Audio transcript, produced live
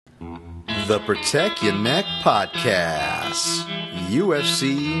The Protect Your Neck Podcast.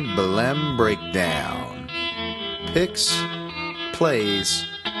 UFC Belem Breakdown. Picks, plays,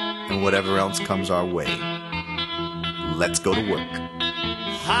 and whatever else comes our way. Let's go to work.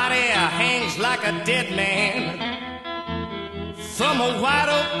 Hot air hangs like a dead man from a white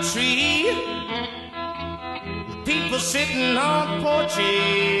oak tree. People sitting on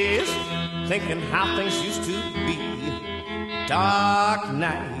porches thinking how things used to be. Dark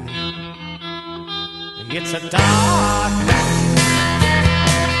night. It's a dark night.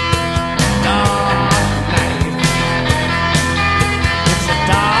 Dark night. It's a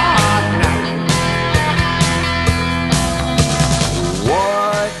dark night.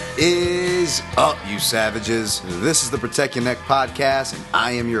 What is up, you savages? This is the Protect Your Neck Podcast, and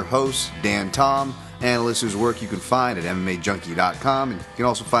I am your host, Dan Tom, analyst whose work you can find at MMAJunkie.com, and you can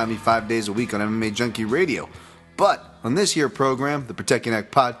also find me 5 days a week on MMA Junkie Radio. But on this here program, the Protect Your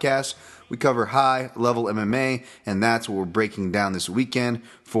Neck Podcast, we cover high-level MMA, and that's what we're breaking down this weekend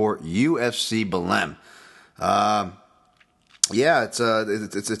for UFC Belem.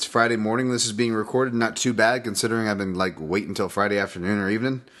 It's Friday morning. This is being recorded. Not too bad, considering I've been waiting until Friday afternoon or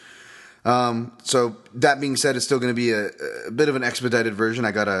evening. So that being said, it's still going to be a bit of an expedited version.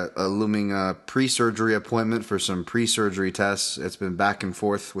 I got a looming pre-surgery appointment for some pre-surgery tests. It's been back and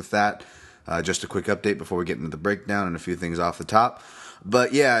forth with that. Just a quick update before we get into the breakdown and a few things off the top.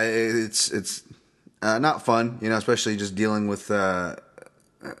 But yeah, it's not fun, especially just dealing with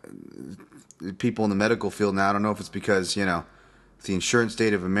people in the medical field now. I don't know if it's because, the insurance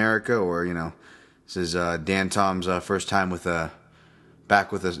state of America or, this is Dan Tom's first time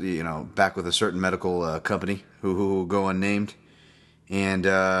back with a certain medical company who will go unnamed. And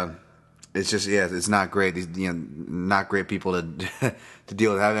it's just, it's not great. These, not great people to to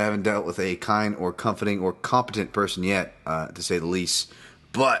deal with. I haven't dealt with a kind or comforting or competent person yet, to say the least.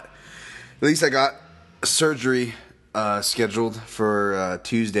 But at least I got surgery scheduled for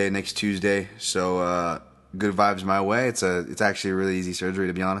next Tuesday. So good vibes my way. It's actually a really easy surgery,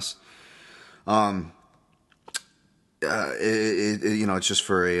 to be honest. It's just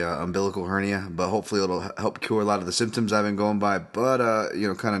for a umbilical hernia, but hopefully it'll help cure a lot of the symptoms I've been going by. But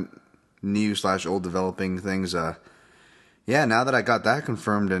kind of new/old developing things. Now that I got that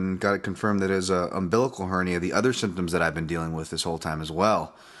confirmed and got it confirmed that it is a umbilical hernia, the other symptoms that I've been dealing with this whole time as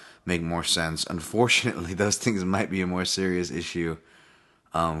well make more sense. Unfortunately, those things might be a more serious issue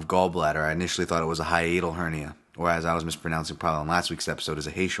of gallbladder. I initially thought it was a hiatal hernia, or as I was mispronouncing probably on last week's episode, is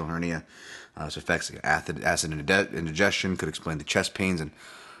a hiatal hernia. It affects acid indigestion, could explain the chest pains and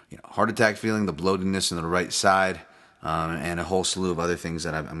heart attack feeling, the bloatedness in the right side, and a whole slew of other things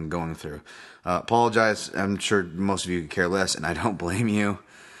that I'm going through. Apologize. I'm sure most of you could care less, and I don't blame you.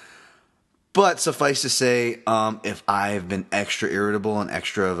 But suffice to say, if I've been extra irritable and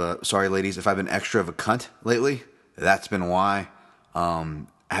sorry ladies, if I've been extra of a cunt lately, that's been why. I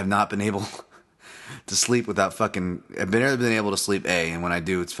have not been able to sleep without I've barely been able to sleep, and when I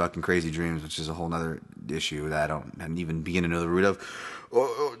do, it's fucking crazy dreams, which is a whole nother issue that I don't even begin to know the root of.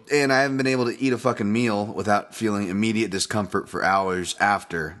 And I haven't been able to eat a fucking meal without feeling immediate discomfort for hours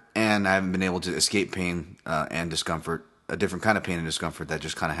after. And I haven't been able to escape pain and discomfort, a different kind of pain and discomfort that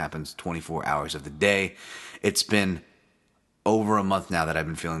just kind of happens 24 hours of the day. It's been over a month now that I've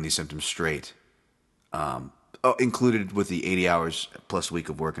been feeling these symptoms straight. Included with the 80 hours plus week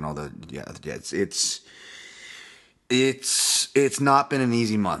of work and all the, it's not been an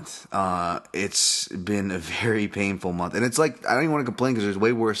easy month. It's been a very painful month. And it's I don't even want to complain because there's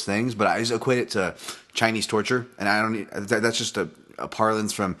way worse things, but I just equate it to Chinese torture. And that's just a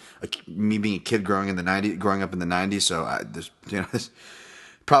parlance from me being a kid growing up in the 90s. So there's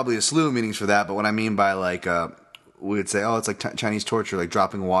probably a slew of meanings for that. But what I mean by we would say, it's like Chinese torture, like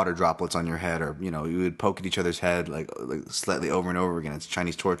dropping water droplets on your head, or, you would poke at each other's head like slightly over and over again. It's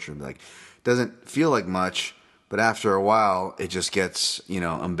Chinese torture. Doesn't feel like much. But after a while, it just gets,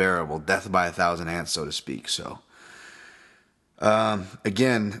 unbearable. Death by 1,000 ants, so to speak. So,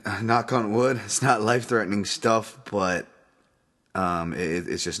 again, knock on wood, it's not life-threatening stuff, but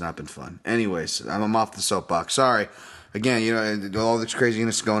it's just not been fun. Anyways, I'm off the soapbox. Sorry. Again, all this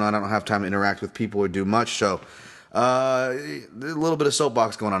craziness going on, I don't have time to interact with people or do much, so a little bit of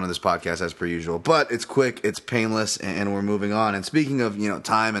soapbox going on in this podcast as per usual, but it's quick, it's painless, and we're moving on. And speaking of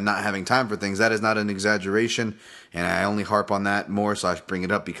time and not having time for things, that is not an exaggeration, and I only harp on that more / bring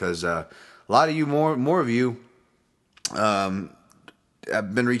it up because a lot of you, more of you,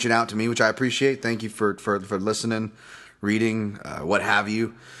 have been reaching out to me, which I appreciate. Thank you for listening, reading, what have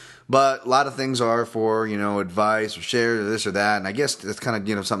you. But a lot of things are for advice or share or this or that, and I guess that's kind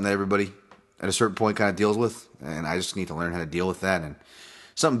of something that everybody at a certain point kind of deals with, and I just need to learn how to deal with that and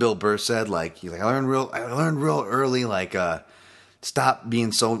something Bill Burr said, like he's like, I learned real early, like stop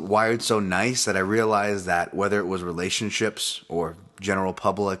being so wired so nice, that I realized that whether it was relationships or general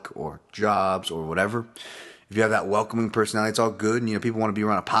public or jobs or whatever, if you have that welcoming personality, it's all good, and people want to be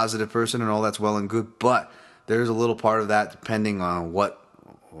around a positive person and all that's well and good, but there's a little part of that depending on what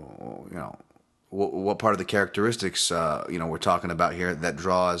part of the characteristics we're talking about here that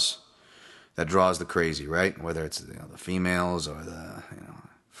draws the crazy, right? Whether it's the females or the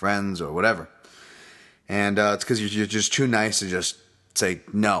friends or whatever, and it's because you're just too nice to just say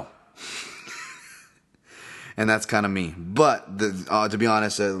no. And that's kind of me. But to be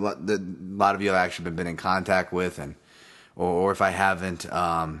honest, a lot of you I've actually been in contact with, and or if I haven't,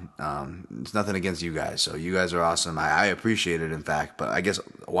 it's nothing against you guys. So you guys are awesome. I appreciate it, in fact. But I guess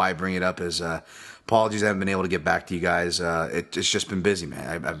why I bring it up is apologies I haven't been able to get back to you guys. It's just been busy,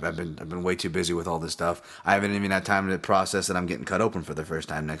 man. I've been way too busy with all this stuff. I haven't even had time to process that I'm getting cut open for the first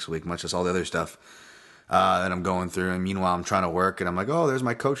time next week, much as all the other stuff that I'm going through. And meanwhile, I'm trying to work, and I'm like, oh, there's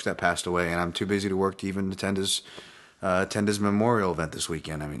my coach that passed away, and I'm too busy to work to even attend his memorial event this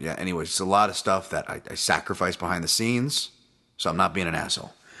weekend. I mean, yeah. Anyways, it's a lot of stuff that I sacrifice behind the scenes, so I'm not being an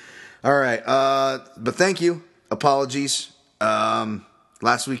asshole. All right, but thank you. Apologies.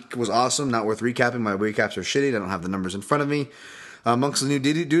 Last week was awesome. Not worth recapping. My recaps are shitty. I don't have the numbers in front of me. Amongst the new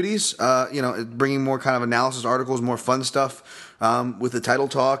duties, bringing more kind of analysis articles, more fun stuff, with the title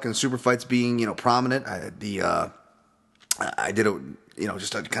talk and super fights being, prominent. I did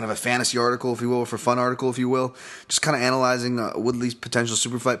just a kind of a fantasy article, if you will, for fun article, if you will, just kind of analyzing Woodley's potential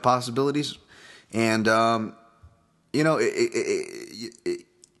super fight possibilities, and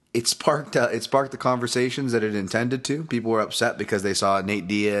it sparked the conversations that it intended to. People were upset because they saw Nate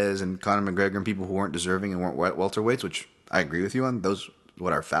Diaz and Conor McGregor and people who weren't deserving and weren't welterweights, which I agree with you on. Those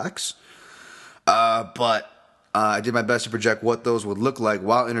what are facts. But I did my best to project what those would look like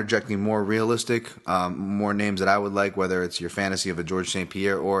while interjecting more realistic, more names that I would like, whether it's your fantasy of a George St.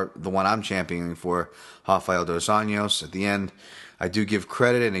 Pierre or the one I'm championing for, Rafael dos Anjos. At the end, I do give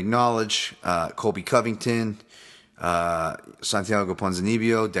credit and acknowledge Colby Covington, Santiago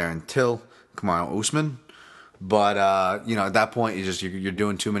Ponzinibbio, Darren Till, Kamaru Usman. But at that point, you're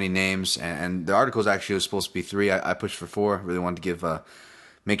doing too many names, and the article actually was supposed to be 3. I pushed for 4. Really wanted to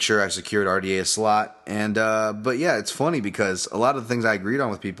make sure I secured RDA a slot. And but yeah, it's funny because a lot of the things I agreed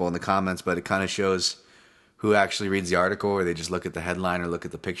on with people in the comments, but it kind of shows who actually reads the article, or they just look at the headline or look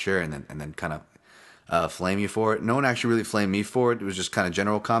at the picture and then kind of flame you for it. No one actually really flamed me for it. It was just kind of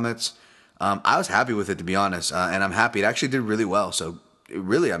general comments. I was happy with it, to be honest, and I'm happy. It actually did really well. So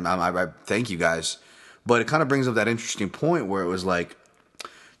really, I thank you guys. But it kind of brings up that interesting point where it was like,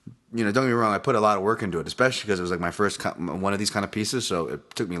 don't get me wrong, I put a lot of work into it, especially because it was like my first one of these kind of pieces, so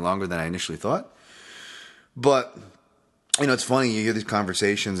it took me longer than I initially thought. But, it's funny, you hear these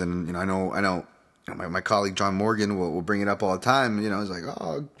conversations, and, I know my colleague John Morgan will bring it up all the time. He's like,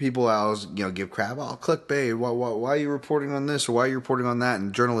 oh, people always, give crap, oh, clickbait, why are you reporting on this, or why are you reporting on that?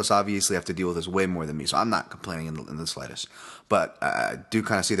 And journalists obviously have to deal with this way more than me, so I'm not complaining in the slightest. But I do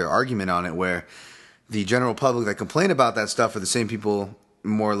kind of see their argument on it, where the general public that complain about that stuff are the same people,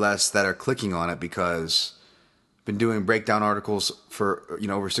 more or less, that are clicking on it because I've been doing breakdown articles for,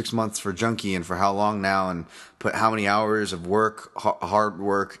 over 6 months for Junkie, and for how long now, and put how many hours of work, hard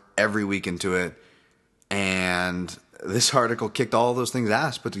work, every week into it. And this article kicked all those things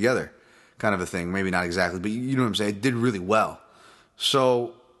ass put together, kind of a thing. Maybe not exactly, but you know what I'm saying? It did really well.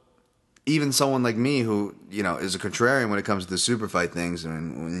 So even someone like me who, is a contrarian when it comes to the super fight things,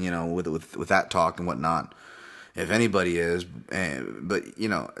 and, with that talk and whatnot, if anybody is, but,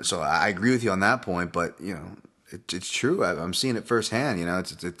 so I agree with you on that point, but, it's true. I'm seeing it firsthand,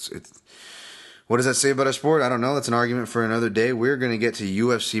 it's what does that say about our sport? I don't know. That's an argument for another day. We're going to get to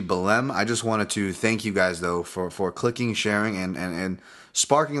UFC Belem. I just wanted to thank you guys, though, for clicking, sharing, and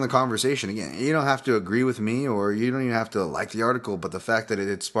sparking the conversation. Again, you don't have to agree with me, or you don't even have to like the article, but the fact that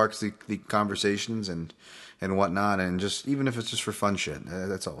it sparks the conversations and whatnot, and just even if it's just for fun shit,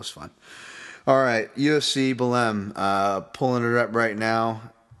 that's always fun. All right, UFC Belem, pulling it up right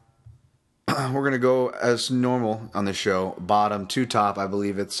now. We're going to go as normal on the show, bottom to top. I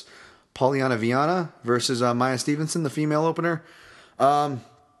believe it's Polyana Viana versus Maya Stevenson, the female opener.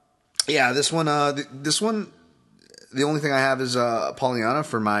 This one, the only thing I have is Polyana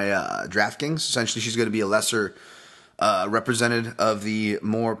for my DraftKings. Essentially, she's going to be a lesser representative of the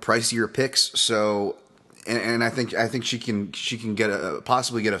more pricier picks. So, and I think she can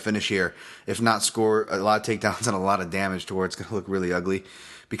possibly get a finish here, if not score a lot of takedowns and a lot of damage to where it's going to look really ugly,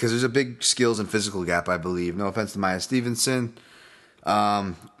 because there's a big skills and physical gap, I believe. No offense to Maya Stevenson.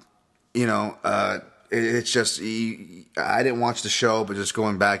 it's just I didn't watch the show, but just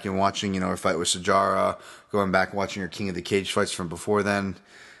going back and watching, her fight with Sajara, going back and watching her King of the Cage fights from before then,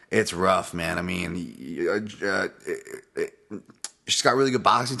 it's rough, man. I mean, she's got really good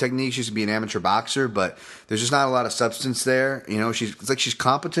boxing technique. She used to be an amateur boxer, but there's just not a lot of substance there. It's like she's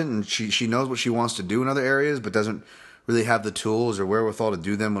competent and she knows what she wants to do in other areas, but doesn't really have the tools or wherewithal to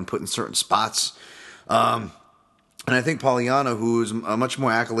do them when put in certain spots. And I think Polyana, who is much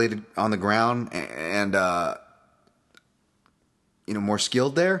more accoladed on the ground and more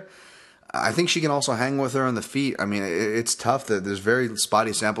skilled there, I think she can also hang with her on the feet. I mean, it's tough that there's very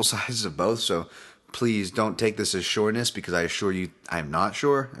spotty sample sizes of both, so please don't take this as sureness, because I assure you I am not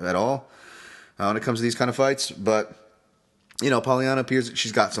sure at all when it comes to these kind of fights. But, Polyana appears that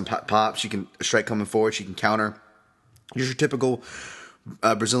she's got some pop. She can strike coming forward. She can counter. Just your typical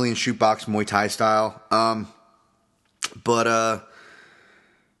Brazilian shoot box Muay Thai style. But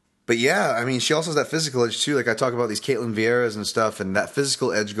yeah, I mean, she also has that physical edge too. Like I talk about these Caitlin Vieiras and stuff, and that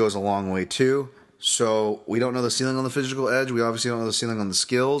physical edge goes a long way too. So we don't know the ceiling on the physical edge. We obviously don't know the ceiling on the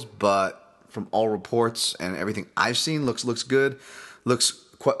skills, but from all reports and everything I've seen, looks good. Looks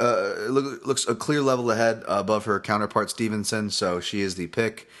a clear level ahead above her counterpart Stevenson. So she is the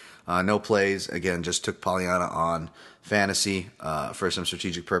pick. No plays. Again, just took Polyana on fantasy for some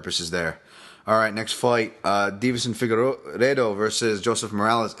strategic purposes there. All right, next fight, Davison Figueiredo versus Joseph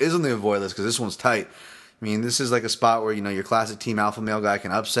Morales is on the avoid list because this one's tight. I mean, this is like a spot where, your classic Team Alpha Male guy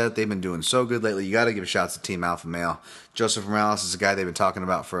can upset. They've been doing so good lately. You got to give shots to Team Alpha Male. Joseph Morales is a guy they've been talking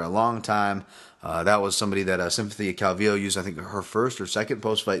about for a long time. That was somebody that Sympathy Calvillo used, I think, her first or second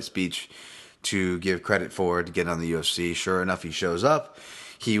post-fight speech to give credit for to get on the UFC. Sure enough, he shows up.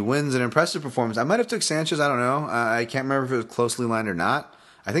 He wins an impressive performance. I might have took Sanchez. I don't know. I can't remember if it was closely lined or not.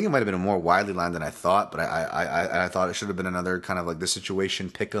 I think it might have been a more widely lined than I thought, but I thought it should have been another kind of like this situation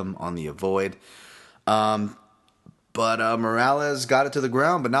pick 'em on the avoid. But Morales got it to the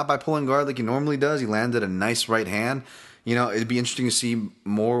ground, but not by pulling guard like he normally does. He landed a nice right hand. It'd be interesting to see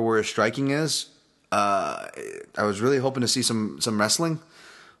more where his striking is. I was really hoping to see some wrestling,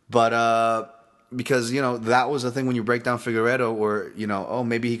 but because that was the thing when you break down Figueiredo, or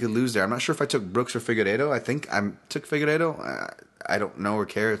maybe he could lose there. I'm not sure if I took Brooks or Figueiredo. I think I took Figueiredo. I don't know or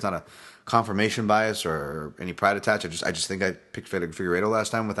care. It's not a confirmation bias or any pride attached. I just think I picked Figueiredo last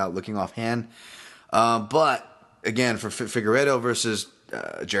time without looking offhand. But again, for Figueiredo versus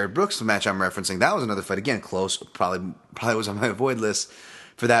Jared Brooks, the match I'm referencing, that was another fight. Again, close. Probably was on my avoid list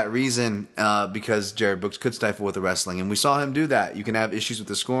for that reason, because Jared Brooks could stifle with the wrestling, and we saw him do that. You can have issues with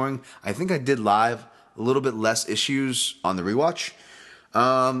the scoring. I think I did live a little bit less issues on the rewatch.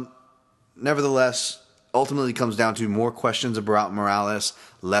 Nevertheless, ultimately comes down to more questions about Morales,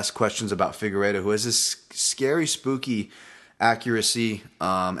 less questions about Figueiredo, who has this scary, spooky accuracy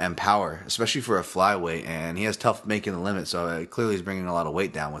and power, especially for a flyweight, and he has tough making the limit, so clearly he's bringing a lot of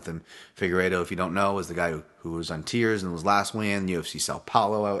weight down with him. Figueiredo, if you don't know, is the guy who was on tiers and was last win, UFC Sao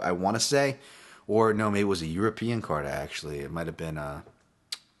Paulo, I want to say, or no, maybe it was a European card, actually. It might have been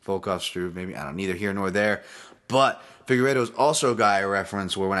Volkov, Struve, maybe, I don't know, neither here nor there, but Figueiredo is also a guy I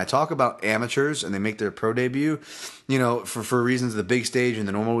reference where when I talk about amateurs and they make their pro debut, for reasons of the big stage and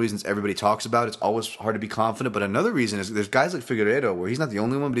the normal reasons everybody talks about, it's always hard to be confident. But another reason is there's guys like Figueiredo where he's not the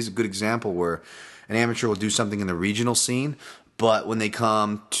only one, but he's a good example where an amateur will do something in the regional scene, but when they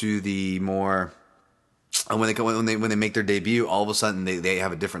come to the more when they make their debut, all of a sudden they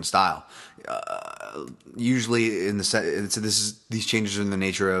have a different style. Usually these changes are in the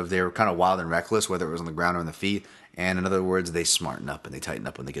nature of they're kind of wild and reckless, whether it was on the ground or on the feet. And in other words, they smarten up and they tighten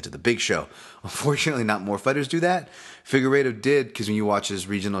up when they get to the big show. Unfortunately, not more fighters do that. Figueiredo did, because when you watch his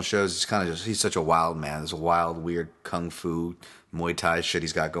regional shows, it's kind of he's such a wild man. There's a wild, weird kung fu, Muay Thai shit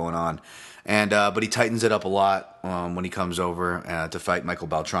he's got going on. And but he tightens it up a lot when he comes over to fight Michael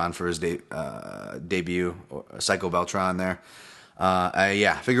Beltran for his debut, Psycho Beltran there.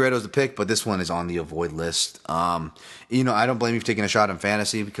 Figueiredo's the pick, but this one is on the avoid list. I don't blame you for taking a shot in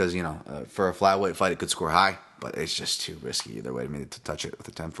fantasy because, for a flyweight fight, it could score high, but it's just too risky either way to touch it with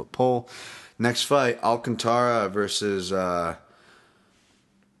a 10-foot pole. Next fight, Alcantara versus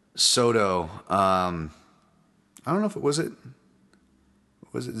Soto. I don't know if it was it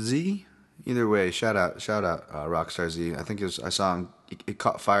Z? Either way, shout out, Rockstar Z. I think I saw him. It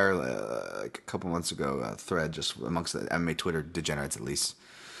caught fire like a couple months ago. A thread just amongst the MMA Twitter degenerates, at least,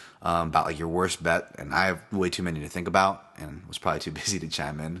 about like your worst bet. And I have way too many to think about, and was probably too busy to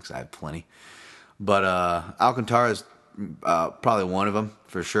chime in because I have plenty. But Alcantara is probably one of them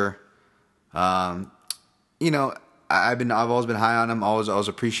for sure. I've always been high on him. Always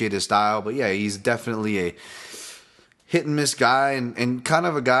appreciate his style. But yeah, he's definitely a hit and miss guy, and kind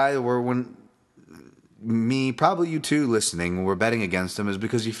of a guy where when me, probably you too, listening, when we're betting against him, is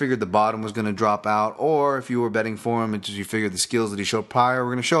because you figured the bottom was going to drop out, or if you were betting for him, it's just you figured the skills that he showed prior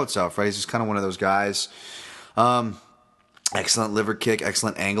were going to show itself, right? He's just kind of one of those guys. Excellent liver kick,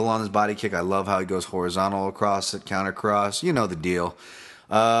 excellent angle on his body kick. I love how he goes horizontal across it, counter cross. You know the deal.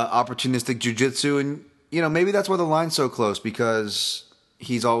 Opportunistic jiu-jitsu, and, maybe that's why the line's so close, because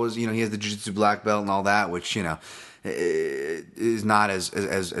he's always, he has the jiu-jitsu black belt and all that, which, is not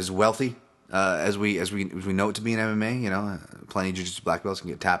as wealthy as we know it to be in MMA. Plenty of jiu-jitsu black belts can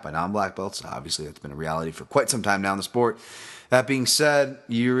get tapped by non-black belts. Obviously, that's been a reality for quite some time now in the sport. That being said,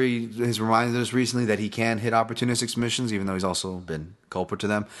 Yuri has reminded us recently that he can hit opportunistic submissions, even though he's also been culprit to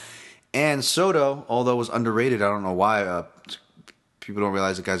them. And Soto, although was underrated, I don't know why. People don't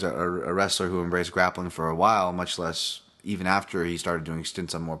realize the guy's a wrestler who embraced grappling for a while, much less even after he started doing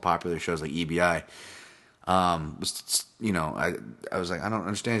stints on more popular shows like EBI. I was like, I don't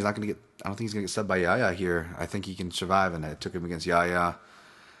understand. He's not going to get. I don't think he's going to get subbed by Yaya here. I think he can survive, and I took him against Yaya.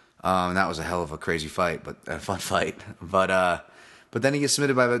 And that was a hell of a crazy fight, but a fun fight. But then he gets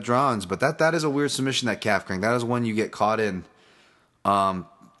submitted by Vedrons. But that is a weird submission, that calf crank. That is one you get caught in.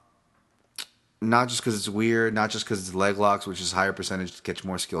 Not just because it's weird, not just because it's leg locks, which is higher percentage to catch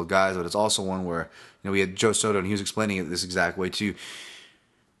more skilled guys, but it's also one where, we had Joe Soto, and he was explaining it this exact way too.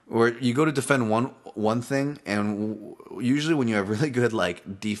 Where you go to defend one thing, and usually when you have really good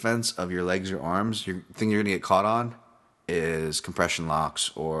defense of your legs or arms, your thing you're gonna get caught on is compression locks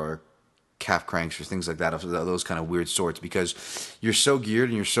or calf cranks or things like that, of those kind of weird sorts, because you're so geared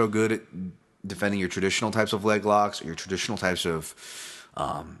and you're so good at defending your traditional types of leg locks or your traditional types of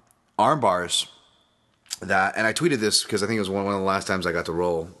arm bars. That, and I tweeted this because I think it was one of the last times I got to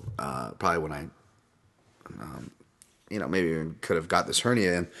roll, probably when I maybe even could have got this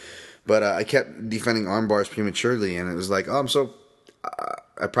hernia in. But I kept defending arm bars prematurely, and it was like, I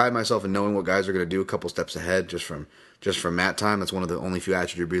pride myself in knowing what guys are going to do a couple steps ahead just from mat time. That's one of the only few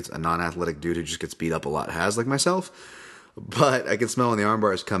attributes a non-athletic dude who just gets beat up a lot has, like myself. But I can smell when the arm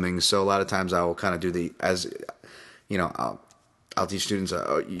bar is coming, so a lot of times I will kind of do I'll teach students,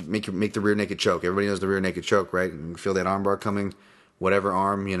 you make the rear naked choke. Everybody knows the rear naked choke, right? And you feel that arm bar coming. Whatever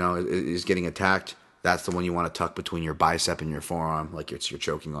arm, is getting attacked, that's the one you want to tuck between your bicep and your forearm, like it's your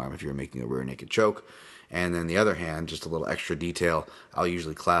choking arm if you're making a rear naked choke. And then the other hand, just a little extra detail, I'll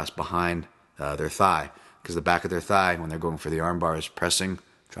usually clasp behind their thigh, because the back of their thigh, when they're going for the arm bar, is trying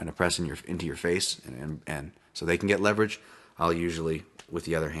to press into your face, and so they can get leverage. I'll usually, with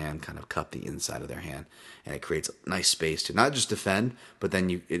the other hand, kind of cup the inside of their hand, and it creates a nice space to not just defend, but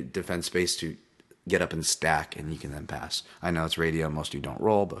then it defends space to get up and stack, and you can then pass. I know it's radio, most of you don't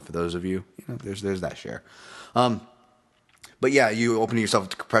roll, but for those of you, there's that share. But yeah, you open yourself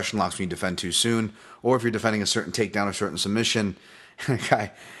to compression locks when you defend too soon, or if you're defending a certain takedown or certain submission,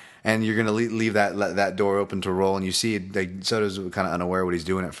 and you're going to leave that door open to roll, and you see Soto's kind of unaware what he's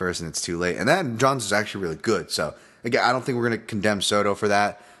doing at first, and it's too late. And then Johns is actually really good. So again, I don't think we're going to condemn Soto for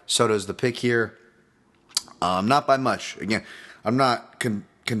that. Soto's the pick here, not by much. Again, I'm not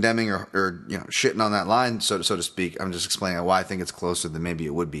condemning or shitting on that line, so to speak. I'm just explaining why I think it's closer than maybe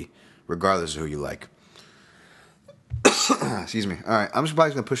it would be, regardless of who you like. Excuse me. All right, I'm just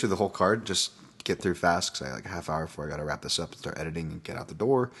probably going to push through the whole card, just get through fast, because I have a half hour before I got to wrap this up and start editing and get out the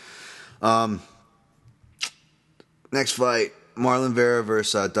door. Next fight, Marlon Vera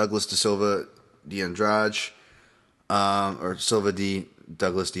versus Douglas De Silva de Andrade, or Silva de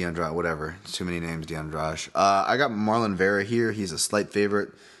Douglas de Andrade, whatever. It's too many names, de Andrade. I got Marlon Vera here. He's a slight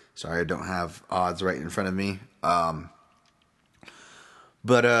favorite. Sorry, I don't have odds right in front of me.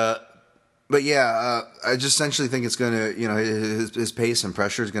 But yeah, I just essentially think it's gonna, his pace and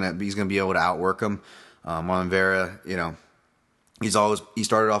pressure is he's gonna be able to outwork him. Marlon Vera, he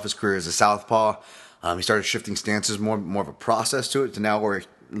started off his career as a southpaw. He started shifting stances, more of a process to it, to now where, at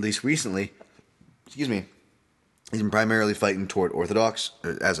least recently, he's been primarily fighting toward orthodox,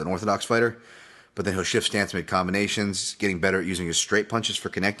 as an orthodox fighter. But then he'll shift stance mid combinations, getting better at using his straight punches for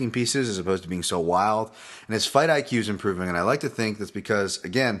connecting pieces as opposed to being so wild. And his fight IQ is improving, and I like to think that's because,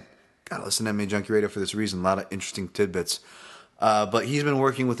 again, gotta listen to MMA Junkie Radio for this reason. A lot of interesting tidbits. But he's been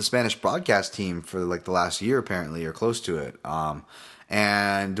working with the Spanish broadcast team for the last year, apparently, or close to it,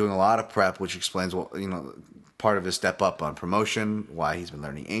 and doing a lot of prep, which explains part of his step up on promotion, why he's been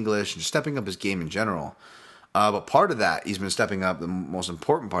learning English, and just stepping up his game in general. But part of that, he's been stepping up. The most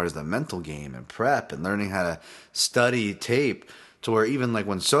important part is the mental game and prep and learning how to study tape, to where even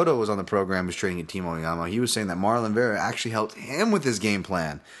when Soto was on the program, was training at Team Oyama, he was saying that Marlon Vera actually helped him with his game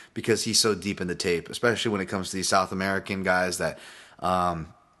plan because he's so deep in the tape, especially when it comes to these South American guys that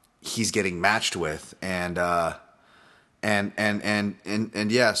he's getting matched with. And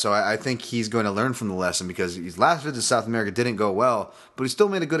And yeah, so I think he's going to learn from the lesson because his last visit to South America didn't go well, but he still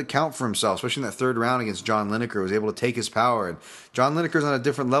made a good account for himself, especially in that third round against John Lineker. Was able to take his power, and John Lineker's on a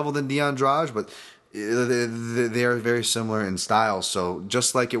different level than Andrade, but they are very similar in style. So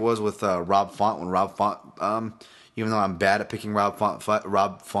just like it was with Rob Font, when Rob Font, even though I'm bad at picking Rob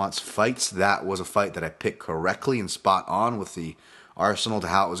Font's fights, that was a fight that I picked correctly and spot on with the arsenal to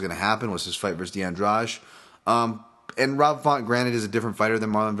how it was going to happen. Was his fight versus Andrade. And Rob Font, granted, is a different fighter than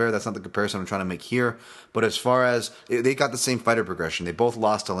Marlon Vera. That's not the comparison I'm trying to make here. But as far as they got the same fighter progression, they both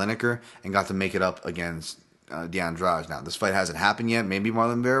lost to Lineker and got to make it up against Andrade. Now, this fight hasn't happened yet. Maybe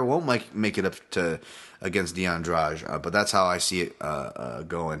Marlon Vera won't make it up to against Andrade, but that's how I see it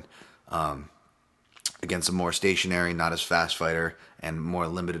going. Against a more stationary, not as fast fighter and more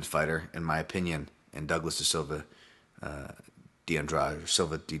limited fighter, in my opinion, and Douglas De Silva. Andrade or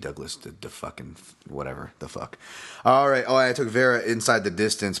Silva D. Douglas, the fucking whatever the fuck. All right. Oh, I took Vera inside the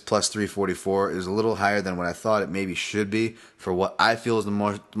distance plus 344. It was a little higher than what I thought it maybe should be for what I feel is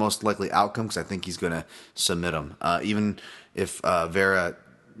the most likely outcome because I think he's going to submit him. Even if Vera,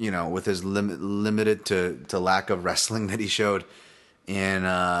 with his limited to lack of wrestling that he showed in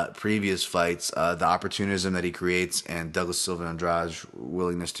previous fights, the opportunism that he creates and Douglas Silva Andrade's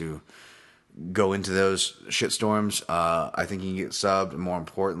willingness to go into those shitstorms, I think he can get subbed. And more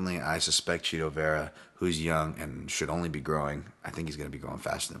importantly, I suspect Chito Vera, who's young and should only be growing, I think he's going to be growing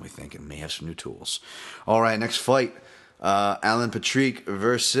faster than we think and may have some new tools. All right, next fight, Alan Patrick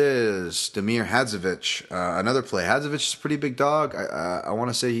versus Damir Hadzovic. Another play. Hadzovic is a pretty big dog. I want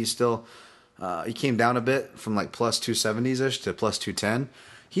to say he's still, he came down a bit from like plus 270s-ish to plus 210.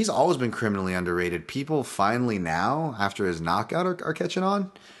 He's always been criminally underrated. People finally now, after his knockout, are catching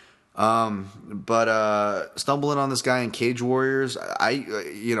on. But stumbling on this guy in Cage Warriors,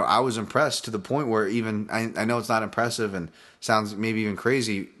 I was impressed to the point where even I know it's not impressive and sounds maybe even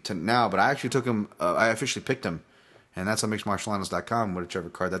crazy to now, but I actually took him. I officially picked him, and that's on mixedmartialanalyst.com, whichever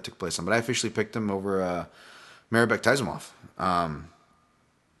card that took place on. But I officially picked him over Maribek Taizumov.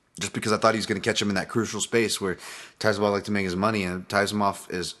 Just because I thought he was going to catch him in that crucial space where Taizumov liked to make his money, and Taizumov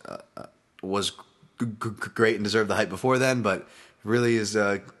was great and deserved the hype before then, but really is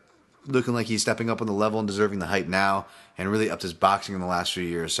looking like he's stepping up on the level and deserving the hype now, and really upped his boxing in the last few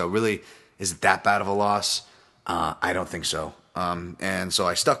years. So really, is it that bad of a loss? I don't think so. And so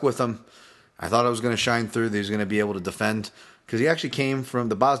I stuck with him. I thought I was going to shine through, that he was going to be able to defend, because he actually came from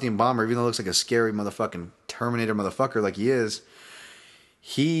the Bosnian Bomber, even though he looks like a scary motherfucking Terminator motherfucker like he is.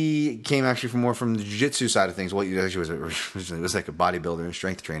 He came actually from the jiu-jitsu side of things. Well, he actually was like a bodybuilder and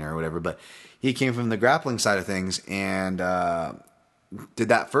strength trainer or whatever, but he came from the grappling side of things and did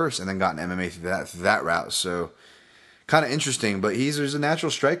that first and then got an MMA through that route. So kind of interesting, but he's a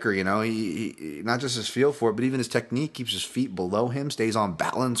natural striker, he not just his feel for it, but even his technique, keeps his feet below him, stays on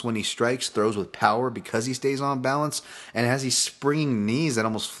balance when he strikes, throws with power because he stays on balance, and has these springing knees that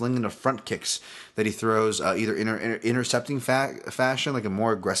almost fling into front kicks that he throws either intercepting fashion, like a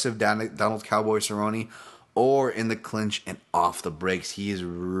more aggressive Donald Cowboy Cerrone, or in the clinch and off the brakes. He is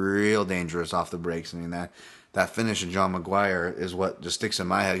real dangerous off the brakes. I mean, that finish of John Maguire is what just sticks in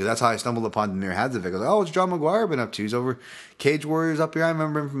my head, because that's how I stumbled upon Damir Hadzovic. I was like, oh, what's John Maguire been up to? He's over Cage Warriors up here. I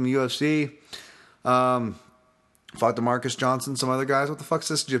remember him from the UFC. Fought DeMarcus Johnson, some other guys. What the fuck's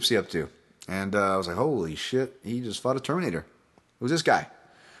this gypsy up to? And I was like, holy shit, he just fought a Terminator. Who's this guy?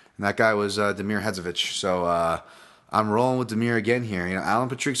 And that guy was Damir Hadzovic. So I'm rolling with Damir again here. Alan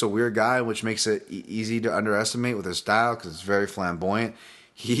Patrick's a weird guy, which makes it easy to underestimate with his style, because it's very flamboyant.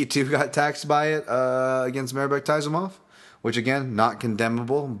 He too got taxed by it against Maribek Taizumov, which again, not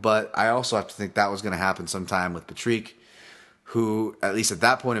condemnable, but I also have to think that was going to happen sometime with Patrick, who, at least at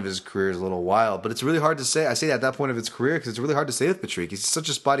that point of his career, is a little wild. But it's really hard to say. I say at that point of his career because it's really hard to say with Patrick. He's such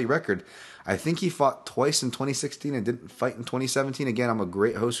a spotty record. I think he fought twice in 2016 and didn't fight in 2017. Again, I'm a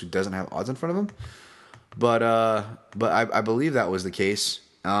great host who doesn't have odds in front of him. But I believe that was the case.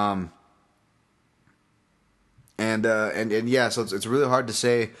 And yeah, so it's really hard to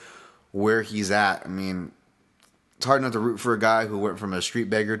say where he's at. I mean, it's hard not to root for a guy who went from a street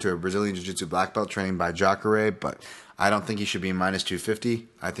beggar to a Brazilian Jiu-Jitsu black belt trained by Jacare, but I don't think he should be minus 250.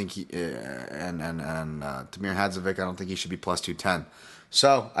 I think he and Damir Hadzovic, I don't think he should be plus 210.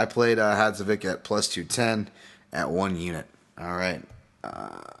 So I played Hadzovic at plus 210 at 1 unit. All right,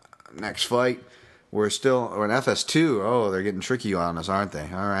 next fight. We're in FS2. Oh, they're getting tricky on us, aren't they?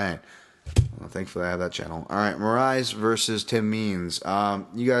 All right. Well, thankfully, I have that channel. All right, Moraes versus Tim Means.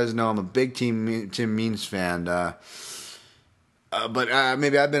 You guys know I'm a big Tim Means fan, but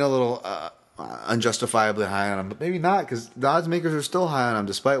maybe I've been a little unjustifiably high on him, but maybe not, because the odds makers are still high on him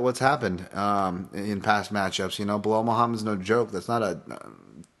despite what's happened in past matchups. Belal Muhammad's no joke. That's not a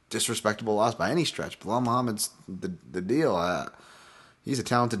disrespectable loss by any stretch. Belal Muhammad's the deal. He's a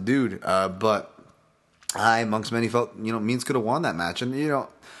talented dude, but I, amongst many, felt Means could have won that match, and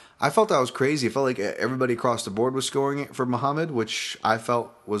I felt that was crazy. It felt like everybody across the board was scoring it for Muhammad, which I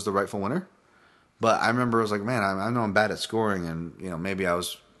felt was the rightful winner. But I remember I was like, man, I know I'm bad at scoring, and maybe I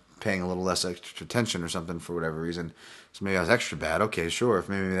was paying a little less extra attention or something for whatever reason. So maybe I was extra bad. Okay, sure. If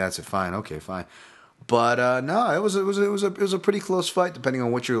maybe that's it, fine. Okay, fine. But no, it was a pretty close fight depending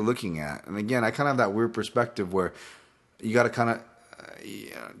on what you're looking at. And again, I kind of have that weird perspective where you got to kind of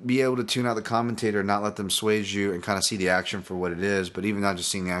be able to tune out the commentator, not let them sway you, and kind of see the action for what it is. But even not just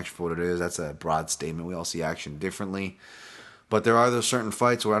seeing the action for what it is, that's a broad statement. We all see action differently. But there are those certain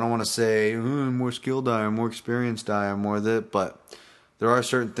fights where I don't want to say, I'm more skilled I am, more experienced I am, more that. But there are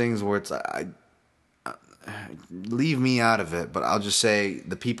certain things where it's leave me out of it. But I'll just say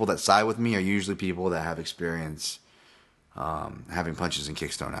the people that side with me are usually people that have experience having punches and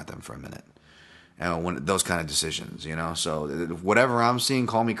kicks thrown at them for a minute. And when those kind of decisions, So whatever I'm seeing,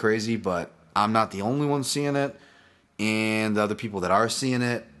 call me crazy, but I'm not the only one seeing it. And the other people that are seeing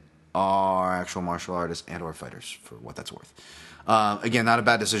it are actual martial artists and or fighters, for what that's worth. Again, not a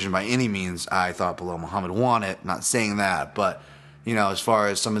bad decision by any means. I thought Belal Muhammad won it. Not saying that, but as far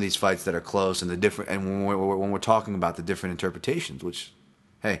as some of these fights that are close and the different, and when we're talking about the different interpretations, which,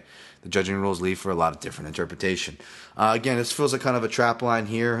 hey, the judging rules leave for a lot of different interpretation. Again, this feels like kind of a trap line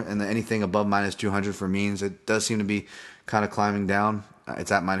here, and anything above minus 200 for means it does seem to be kind of climbing down.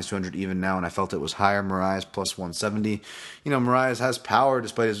 It's at minus 200 even now, and I felt it was higher. Mariah's plus 170. Mariah's has power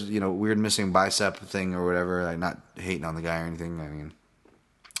despite his weird missing bicep thing or whatever. I'm not hating on the guy or anything. I mean,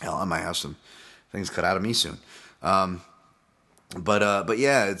 hell, I might have some things cut out of me soon. But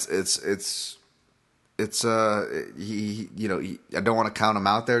yeah, it's he I don't want to count him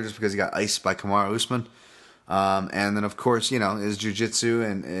out there just because he got iced by Kamaru Usman. And then of course his jiu-jitsu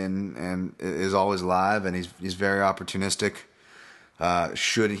and is always live, and he's very opportunistic.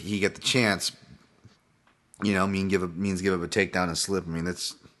 Should he get the chance, means give up a takedown and slip. I mean,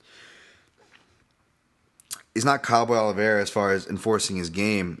 he's not Cowboy Oliveira as far as enforcing his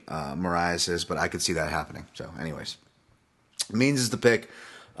game, Mariah says, but I could see that happening. So anyways, Means is the pick.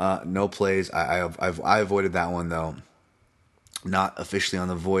 No plays. I avoided that one though. Not officially on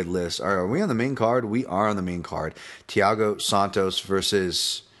the void list. Are we on the main card? We are on the main card. Thiago Santos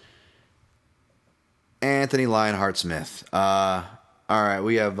versus Anthony Lionheart Smith. All right,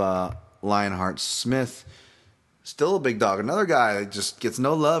 we have Lionheart Smith. Still a big dog. Another guy that just gets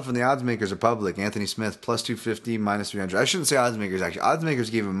no love from the odds makers or public. Anthony Smith, plus 250, minus 300. I shouldn't say odds makers, actually. Odds makers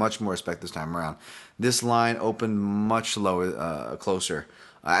gave him much more respect this time around. This line opened much lower, closer,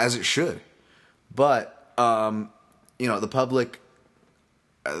 as it should. But, the public,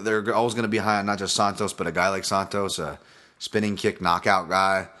 they're always going to be high on not just Santos, but a guy like Santos, a spinning kick knockout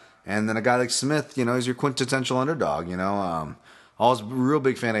guy. And then a guy like Smith, he's your quintessential underdog, I was a real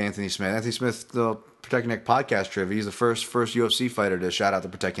big fan of Anthony Smith. Anthony Smith, the Protect Your Neck podcast trivia. He's the first UFC fighter to shout out the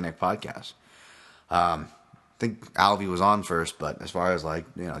Protect Your Neck podcast. I think Alvey was on first, but as far as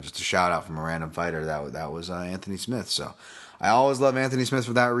just a shout out from a random fighter, that was Anthony Smith. So I always love Anthony Smith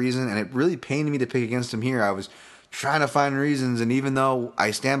for that reason, and it really pained me to pick against him here. I was trying to find reasons, and even though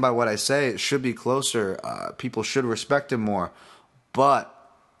I stand by what I say, it should be closer. People should respect him more, but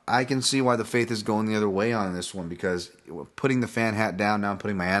I can see why the faith is going the other way on this one, because putting the fan hat down, now I'm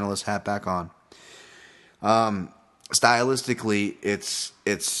putting my analyst hat back on. Stylistically, it's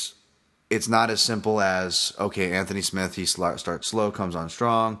not as simple as, okay, Anthony Smith, he starts slow, comes on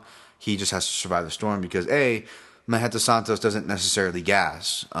strong. He just has to survive the storm because, Maheta Santos doesn't necessarily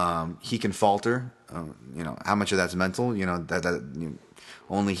gas. He can falter. How much of that's mental,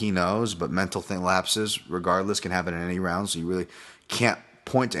 only he knows, but mental thing lapses regardless can happen in any round, so you really can't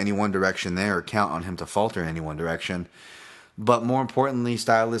point to any one direction there or count on him to falter in any one direction. But more importantly,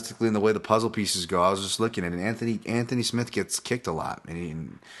 stylistically, and the way the puzzle pieces go, I was just looking at it. Anthony Smith gets kicked a lot,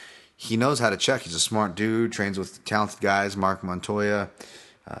 and he knows how to check. He's a smart dude, trains with talented guys, Mark Montoya,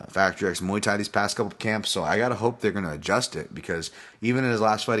 Factory X Muay Thai these past couple of camps. So I gotta hope they're gonna adjust it, because even in his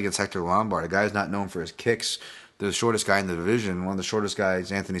last fight against Hector Lombard, a guy who's not known for his kicks, the shortest guy in the division, one of the shortest guys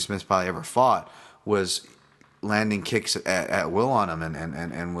Anthony Smith probably ever fought, was landing kicks at will on him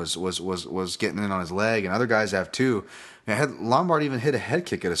and was getting in on his leg, and other guys have too. Lombard even hit a head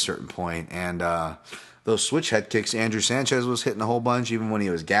kick at a certain point, and those switch head kicks, Andrew Sanchez was hitting a whole bunch. Even when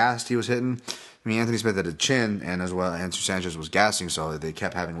he was gassed, he was hitting. I mean, Anthony Smith had a chin, and as well, Andrew Sanchez was gassing, so they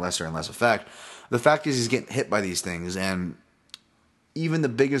kept having lesser and less effect. The fact is, he's getting hit by these things, and even the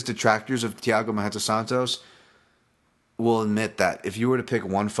biggest detractors of Thiago Marreta Santos will admit that if you were to pick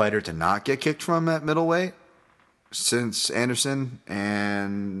one fighter to not get kicked from at middleweight, since Anderson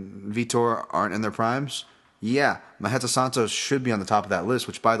and Vitor aren't in their primes, yeah, Marreta Santos should be on the top of that list,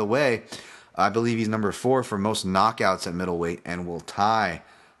 which, by the way, I believe he's number 4 for most knockouts at middleweight and will tie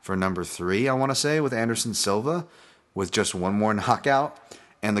for number 3, I want to say, with Anderson Silva, with just one more knockout.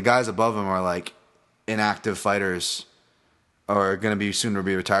 And the guys above him are like inactive fighters, or going to be soon to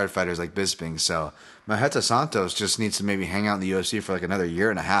be retired fighters like Bisping. So Marreta Santos just needs to maybe hang out in the UFC for like another year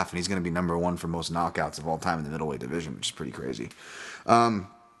and a half, and he's going to be number 1 for most knockouts of all time in the middleweight division, which is pretty crazy.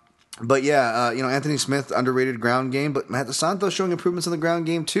 But yeah, Anthony Smith, underrated ground game, but Marreta Santos showing improvements in the ground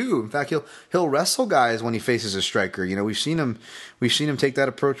game too. In fact, he'll wrestle guys when he faces a striker. We've seen him take that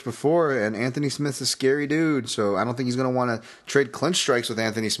approach before, and Anthony Smith's a scary dude, so I don't think he's going to want to trade clinch strikes with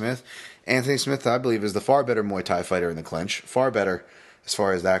Anthony Smith. Anthony Smith, I believe, is the far better Muay Thai fighter in the clinch, far better as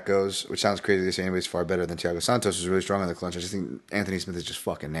far as that goes, which sounds crazy to say anybody's far better than Thiago Santos, who's really strong in the clinch. I just think Anthony Smith is just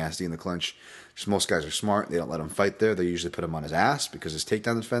fucking nasty in the clinch. Just most guys are smart. They don't let him fight there. They usually put him on his ass because his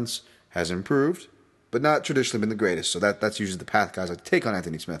takedown defense has improved, but not traditionally been the greatest. So that's usually the path guys like to take on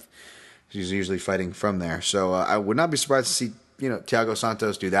Anthony Smith. He's usually fighting from there. So I would not be surprised to see Thiago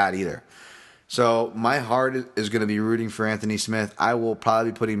Santos do that either. So my heart is going to be rooting for Anthony Smith. I will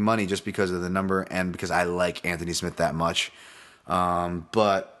probably be putting money just because of the number and because I like Anthony Smith that much.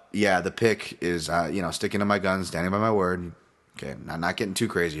 But yeah, the pick is sticking to my guns, standing by my word. Okay, I'm not getting too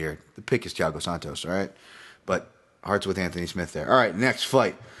crazy here. The pick is Thiago Santos, all right? But hearts with Anthony Smith there. All right, next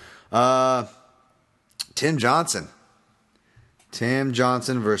fight. Tim Johnson. Tim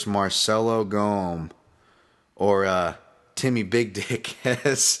Johnson versus Marcelo Gome, or Timmy Big Dick,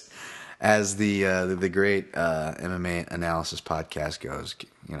 as the great MMA analysis podcast goes.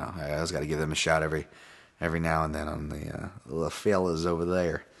 I always got to give them a shout every now and then on the fellas over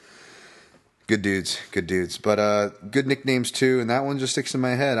there. Good dudes, but good nicknames too, and that one just sticks in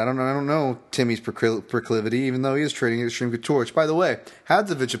my head. I don't know Timmy's proclivity, even though he is training at Extreme Couture. Which, by the way,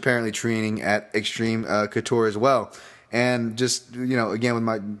 Hadzovic apparently training at Extreme Couture as well. And just again with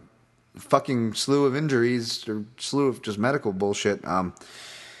my fucking slew of injuries or slew of just medical bullshit,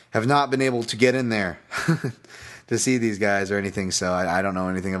 have not been able to get in there to see these guys or anything. So I don't know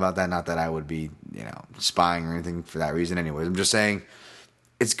anything about that. Not that I would be spying or anything for that reason. Anyways, I'm just saying.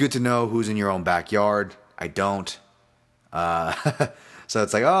 It's good to know who's in your own backyard. I don't. So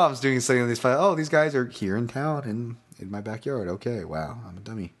it's like, I'm doing something on these fights. Oh, these guys are here in town in my backyard. Okay, wow, I'm a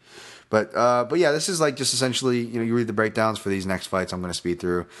dummy. But yeah, this is like just essentially, you read the breakdowns for these next fights I'm going to speed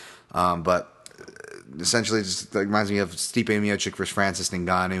through. But essentially, it just reminds me of Stipe Miocic versus Francis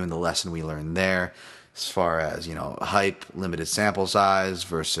Ngannou and the lesson we learned there, as far as hype, limited sample size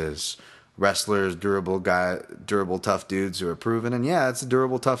versus wrestlers, durable tough dudes who are proven. And yeah, it's a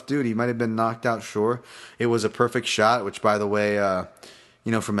durable tough dude. He might have been knocked out, sure. It was a perfect shot, which, by the way,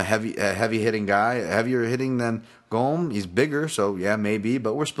 from a heavy hitting guy, heavier hitting than Gome. He's bigger, so yeah, maybe.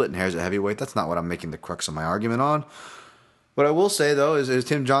 But we're splitting hairs at heavyweight. That's not what I'm making the crux of my argument on. What I will say though is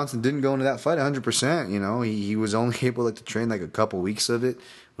Tim Johnson didn't go into that fight 100%. He was only able to train like a couple weeks of it.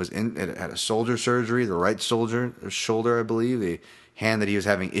 Had a shoulder surgery, the right shoulder, I believe. The hand that he was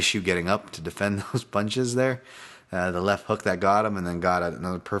having issue getting up to defend those punches there. The left hook that got him, and then got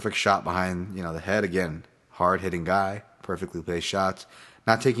another perfect shot behind the head. Again, hard hitting guy, perfectly placed shots.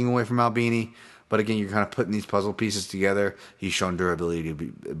 Not taking away from Albini, but again, you're kind of putting these puzzle pieces together. He's shown durability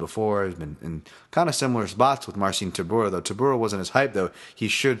before. He's been in kind of similar spots with Marcin Tybura, though Tybura wasn't as hyped, though. He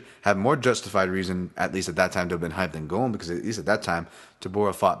should have more justified reason, at least at that time, to have been hyped than Gome, because at least at that time,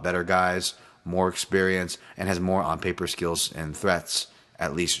 Tybura fought better guys, more experience, and has more on-paper skills and threats,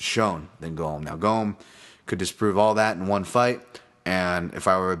 at least shown, than Gome. Now, Gome could disprove all that in one fight, and if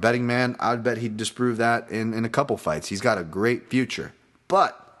I were a betting man, I'd bet he'd disprove that in a couple fights. He's got a great future.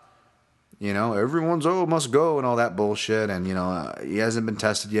 But, everyone's, must go and all that bullshit, and, he hasn't been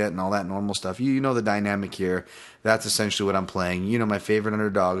tested yet and all that normal stuff. You know the dynamic here. That's essentially what I'm playing. My favorite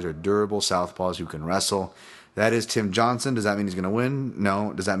underdogs are durable southpaws who can wrestle. That is Tim Johnson. Does that mean he's going to win?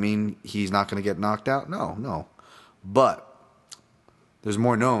 No. Does that mean he's not going to get knocked out? No. But there's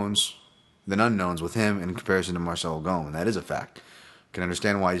more knowns than unknowns with him in comparison to Marcelo Gome, and that is a fact. Can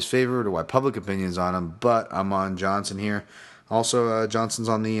understand why he's favored or why public opinion's on him, but I'm on Johnson here. Also, Johnson's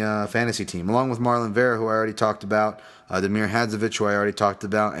on the fantasy team, along with Marlon Vera, who I already talked about, Damir Hadzovic, who I already talked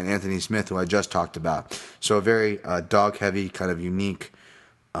about, and Anthony Smith, who I just talked about. So a very dog-heavy, kind of unique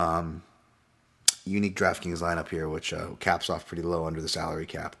DraftKings lineup here, which caps off pretty low under the salary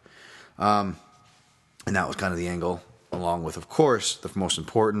cap. And that was kind of the angle, along with, of course, the most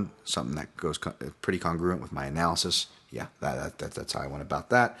important, something that goes pretty congruent with my analysis. yeah, that's how I went about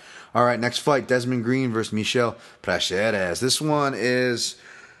that. All right, next fight, Desmond Green versus Michel Pracheres. This one is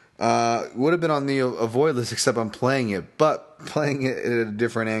would have been on the avoid list, except I'm playing it, but playing it at a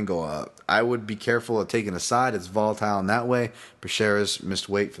different angle. I would be careful of taking a side. It's volatile in that way. Pracheres missed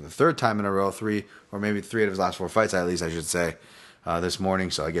weight for the third time in a row, three out of his last 4 fights, at least I should say, this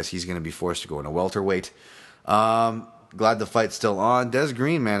morning. So I guess he's going to be forced to go in a welterweight. Glad the fight's still on. Des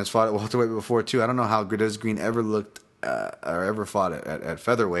Green, man, has fought at welterweight before too. I don't know how Des Green ever looked or ever fought at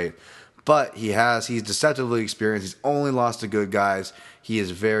featherweight, but he's deceptively experienced. He's only lost to good guys. He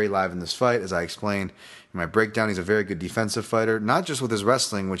is very live in this fight, as I explained in my breakdown. He's a very good defensive fighter, not just with his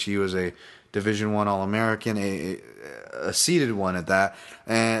wrestling, which he was a Division I All-American, a seeded one at that,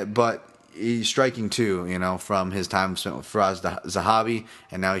 but he's striking too, from his time spent with Faraz Zahabi,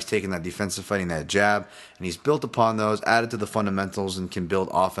 and now he's taking that defensive fighting, that jab, and he's built upon those, added to the fundamentals, and can build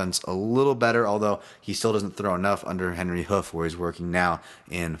offense a little better, although he still doesn't throw enough under Henry Hoof, where he's working now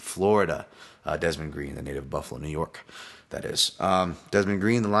in Florida. Desmond Green, the native of Buffalo, New York, that is. Desmond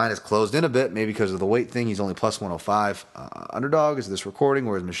Green, the line has closed in a bit, maybe because of the weight thing. He's only plus 105 underdog as of this recording,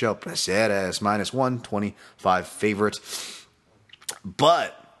 whereas Michel Pracheres minus 125 favorite.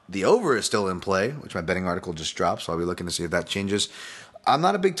 But the over is still in play, which my betting article just dropped, so I'll be looking to see if that changes. I'm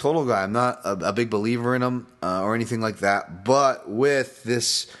not a big total guy. I'm not a big believer in them or anything like that. But with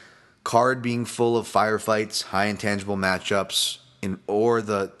this card being full of firefights, high intangible matchups, or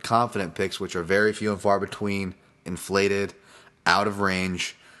the confident picks, which are very few and far between, inflated, out of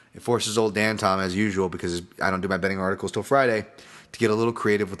range, it forces old Dan Tom, as usual, because I don't do my betting articles till Friday, to get a little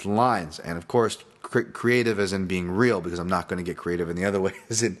creative with the lines. And, of course, creative as in being real, because I'm not going to get creative in the other way,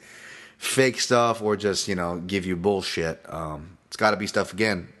 as in fake stuff or just, give you bullshit. It's got to be stuff,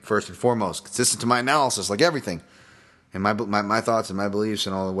 again, first and foremost, consistent to my analysis, like everything. And my thoughts and my beliefs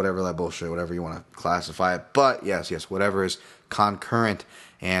and all whatever that bullshit, whatever you want to classify it. But, yes, whatever is concurrent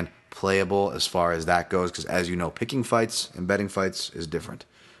and playable as far as that goes, because as you know, picking fights and betting fights is different.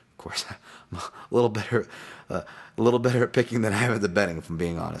 Of course, I'm a little better at picking than I am at the betting, if I'm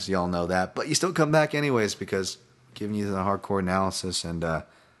being honest. Y'all know that, but you still come back anyways, because I'm giving you the hardcore analysis, and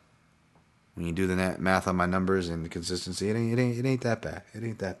when you do the math on my numbers and the consistency, it ain't that bad. It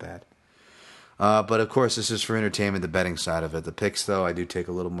ain't that bad. But of course, this is for entertainment, the betting side of it. The picks, though, I do take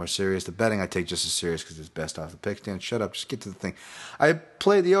a little more serious. The betting I take just as serious, because it's best off the picks. Dan, shut up. Just get to the thing. I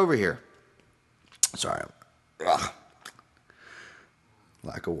play the over here. Sorry. Ugh.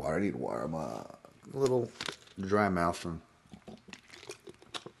 Lack of water. I need water. I'm a little dry mouth from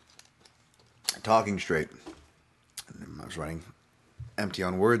talking straight. I was running empty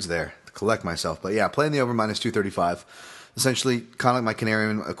on words there to collect myself. But yeah, playing the over minus 235. Essentially, kind of like my canary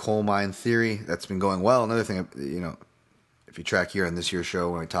in a coal mine theory. That's been going well. Another thing, if you track here on this year's show,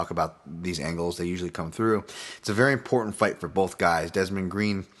 when we talk about these angles, they usually come through. It's a very important fight for both guys. Desmond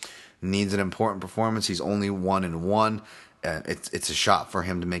Green needs an important performance. He's only 1-1. It's a shot for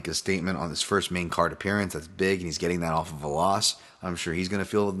him to make a statement on his first main card appearance. That's big, and he's getting that off of a loss. I'm sure he's going to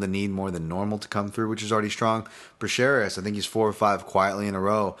feel the need more than normal to come through, which is already strong. Pracheres, I think he's 4 or 5 quietly in a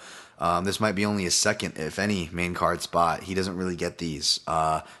row. This might be only his second, if any, main card spot. He doesn't really get these,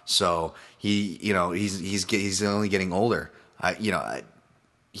 so he's only getting older.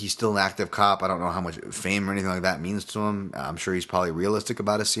 He's still an active cop. I don't know how much fame or anything like that means to him. I'm sure he's probably realistic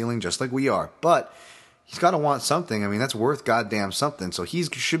about his ceiling, just like we are. But he's got to want something. I mean, that's worth goddamn something. So he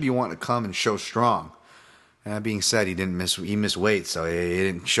should be wanting to come and show strong. That being said, he missed weight, so he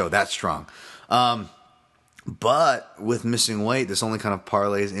didn't show that strong. But with missing weight, this only kind of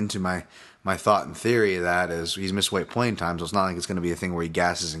parlays into my thought and theory that is he's missed weight plenty of times, so it's not like it's going to be a thing where he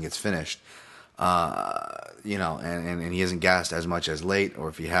gasses and gets finished. And he hasn't gassed as much as late, or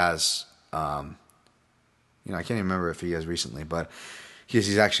if he has, I can't even remember if he has recently, but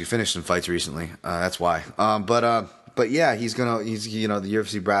he's actually finished some fights recently. That's why. But yeah, the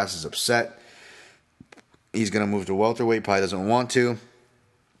UFC brass is upset. He's going to move to welterweight, probably doesn't want to.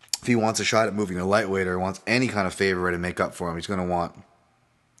 If he wants a shot at moving to lightweight or wants any kind of favor to make up for him, he's going to want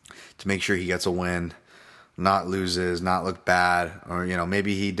to make sure he gets a win, not loses, not look bad, or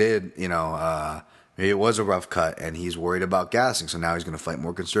maybe he did, maybe it was a rough cut and he's worried about gassing, so now he's going to fight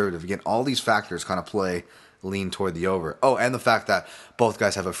more conservative. Again, all these factors kind of lean toward the over. Oh, and the fact that both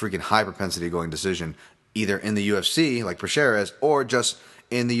guys have a freaking high propensity going decision, either in the UFC like Pracheres or just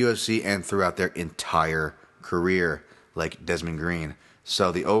in the UFC and throughout their entire career like Desmond Green.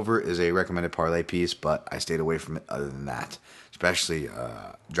 So the over is a recommended parlay piece, but I stayed away from it other than that, especially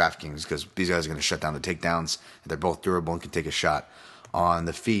DraftKings, because these guys are going to shut down the takedowns. They're both durable and can take a shot on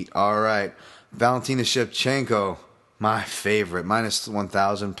the feet. All right, Valentina Shevchenko, my favorite, minus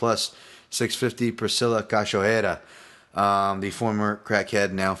 1,000 plus 650. Priscilla Cachoeira, The former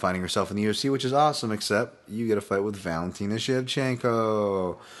crackhead now finding herself in the UFC, which is awesome, except you get a fight with Valentina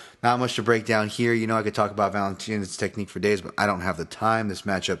Shevchenko. Not much to break down here. You know, I could talk about Valentina's technique for days, but I don't have the time. This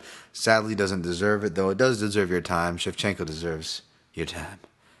matchup sadly doesn't deserve it, though it does deserve your time. Shevchenko deserves your time.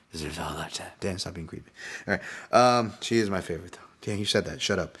 Deserves all our time. Damn, stop being creepy. All right. She is my favorite, though. Damn, you said that.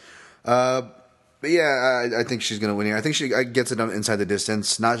 Shut up. But yeah, I think she's going to win here. I think she gets it inside the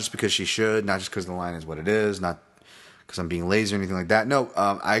distance, not just because she should, not just because the line is what it is, not because I'm being lazy or anything like that. No,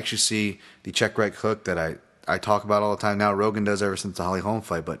 I actually see the check right hook that I talk about all the time now. Rogan does ever since the Holly Holm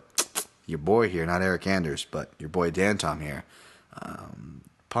fight, but your boy here, not Eric Anders, but your boy Dan Tom here,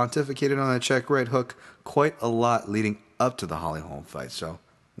 pontificated on that check right hook quite a lot leading up to the Holly Holm fight. So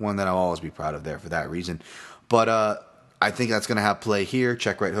one that I'll always be proud of there for that reason. But I think that's going to have play here.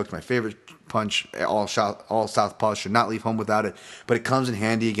 Check right hook's my favorite punch. All southpaws should not leave home without it. But it comes in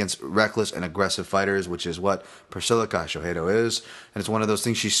handy against reckless and aggressive fighters, which is what Priscilla Cachoeiro is. And it's one of those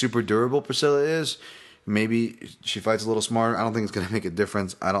things. She's super durable, Priscilla is. Maybe she fights a little smarter. I don't think it's going to make a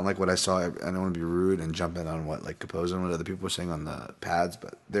difference. I don't like what I saw. I don't want to be rude and jump in on what Capozzo and what other people were saying on the pads,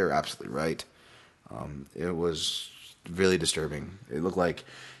 but they're absolutely right. It was really disturbing. It looked like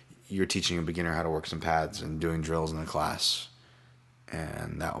you're teaching a beginner how to work some pads and doing drills in a class.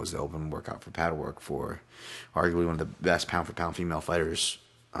 And that was the open workout for pad work for arguably one of the best pound-for-pound female fighters.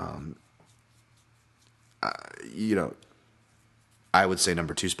 I would say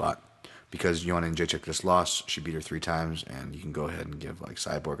number 2 spot. Because Joanna Jędrzejczyk just lost. She beat her 3 times. And you can go ahead and give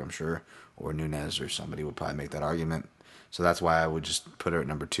Cyborg, I'm sure. Or Nunes or somebody would probably make that argument. So that's why I would just put her at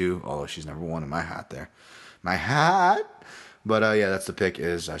number 2. Although she's number 1 in my hat there. My hat! But yeah, that's the pick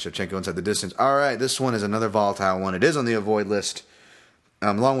is Shevchenko inside the distance. All right, this one is another volatile one. It is on the avoid list.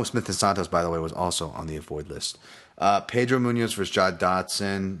 Along with Smith and Santos, by the way, was also on the avoid list. Pedro Munoz versus John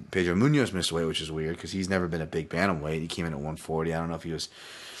Dodson. Pedro Munoz missed weight, which is weird because he's never been a big bantamweight. He came in at 140. I don't know if he was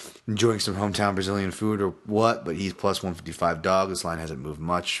enjoying some hometown Brazilian food or what, but he's plus 155 dog. This line hasn't moved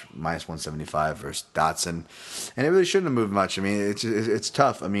much. Minus 175 versus Dodson. And it really shouldn't have moved much. I mean, it's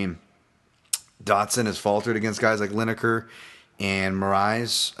tough. I mean, Dodson has faltered against guys like Lineker and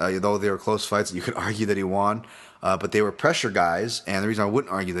Moraes, though they were close fights. You could argue that he won. But they were pressure guys, and the reason I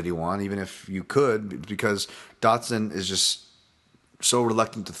wouldn't argue that he won, even if you could, because Dodson is just so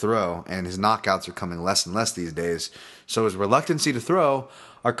reluctant to throw, and his knockouts are coming less and less these days. So his reluctancy to throw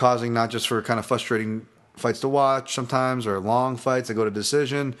are causing not just for kind of frustrating fights to watch sometimes, or long fights that go to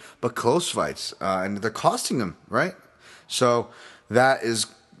decision, but close fights, and they're costing him, right? So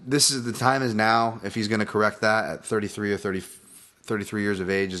the time is now, if he's going to correct that at 33 or 33 years of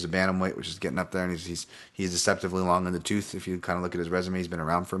age as a bantamweight, which is getting up there, and he's deceptively long in the tooth. If you kind of look at his resume, he's been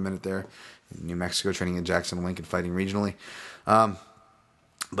around for a minute there in New Mexico, training in Jackson Wink and fighting regionally.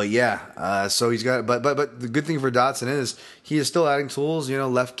 But yeah, so he's got. But the good thing for Dodson is he is still adding tools,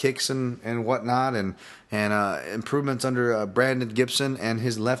 left kicks and whatnot, and improvements under Brandon Gibson, and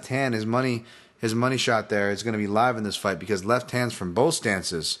his left hand, his money shot there is going to be live in this fight because left hands from both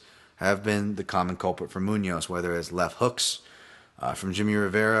stances have been the common culprit for Munoz, whether it's left hooks from Jimmy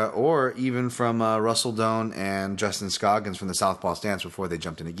Rivera, or even from Russell Doan and Justin Scoggins from the southpaw stance before they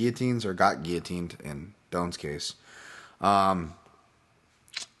jumped into guillotines or got guillotined in Doan's case.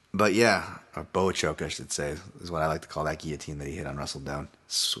 But yeah, or boa choke, I should say, is what I like to call that guillotine that he hit on Russell Doan.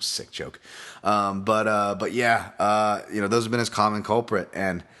 So sick choke. But yeah, those have been his common culprit.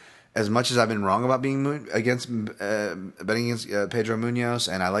 And as much as I've been wrong about being betting against Pedro Munoz,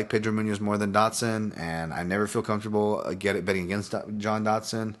 and I like Pedro Munoz more than Dodson, and I never feel comfortable betting against John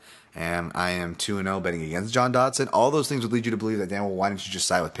Dodson, and I am 2-0 betting against John Dodson. All those things would lead you to believe that, damn, well, why didn't you just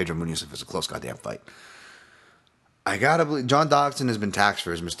side with Pedro Munoz if it's a close goddamn fight? I gotta believe John Dodson has been taxed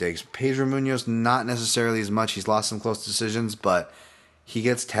for his mistakes. Pedro Munoz, not necessarily as much. He's lost some close decisions, but he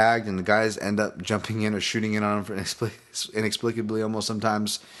gets tagged, and the guys end up jumping in or shooting in on him for inexplicably almost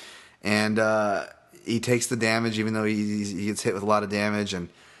sometimes. And he takes the damage, even though he gets hit with a lot of damage. And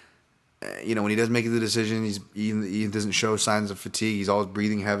when he does make the decision, he doesn't show signs of fatigue. He's always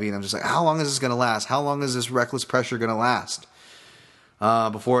breathing heavy, and I'm just like, how long is this going to last? How long is this reckless pressure going to last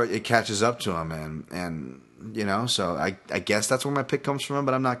before it catches up to him? And so I guess that's where my pick comes from,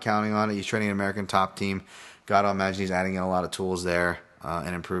 but I'm not counting on it. He's training an American top team. Gotta imagine he's adding in a lot of tools there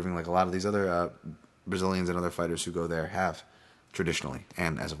and improving, like a lot of these other Brazilians and other fighters who go there have traditionally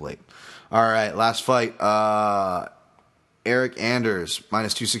and as of late. All right, last fight. Eric Anders,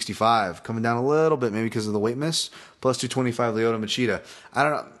 minus 265, coming down a little bit, maybe because of the weight miss. Plus 225, Lyoto Machida. I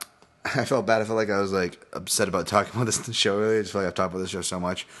don't know. I felt bad. I felt like I was upset about talking about this in the show earlier. I just feel like I've talked about this show so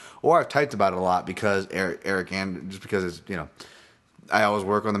much. Or I've typed about it a lot because Eric Anders, just because it's, I always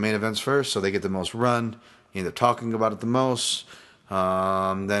work on the main events first, so they get the most run. you end up talking about it the most.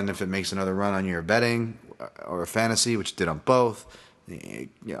 Then if it makes another run on your betting or fantasy, which it did on both,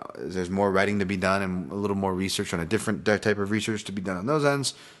 there's more writing to be done and a little more research on a different type of research to be done on those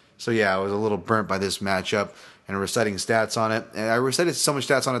ends. So yeah, I was a little burnt by this matchup and reciting stats on it. And I recited so much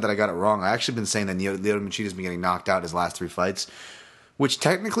stats on it that I got it wrong. I actually been saying that Lyoto Machida's been getting knocked out his last 3 fights, which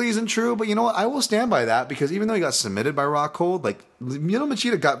technically isn't true, but you know what? I will stand by that because even though he got submitted by Rockhold, like Lyoto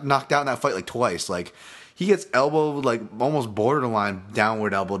Machida got knocked out in that fight like twice. Like he gets elbowed, like almost borderline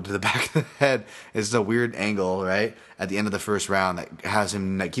downward elbowed to the back of the head. It's a weird angle, right? At the end of the first round that has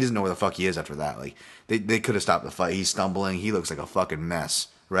him like he doesn't know where the fuck he is after that. Like they could have stopped the fight. He's stumbling. He looks like a fucking mess,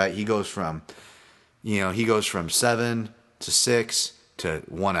 right? He goes from 7 to 6 to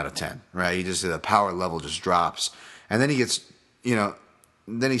 1 out of 10, right? He just the power level just drops, and then he gets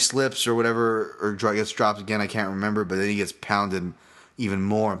then he slips or whatever or gets dropped again. I can't remember, but then he gets pounded even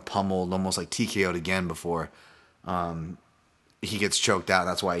more and pummeled, almost like TKO'd again before he gets choked out.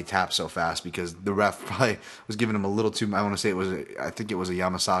 That's why he tapped so fast because the ref probably was giving him a little too. I want to say I think it was a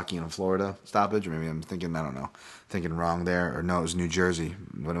Yamasaki in Florida stoppage, or maybe I'm thinking thinking wrong there, or no, it was New Jersey,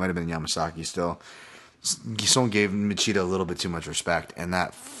 but it might have been Yamasaki still. Someone gave Machida a little bit too much respect, and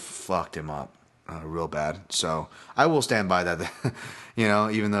that fucked him up real bad. So I will stand by that,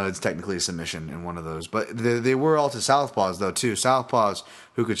 even though it's technically a submission in one of those. But they were all to southpaws, though, too. Southpaws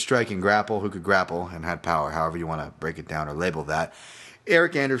who could strike and grapple, and had power, however you want to break it down or label that.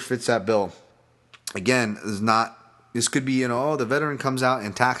 Eric Anders fits that bill. Again, this could be, the veteran comes out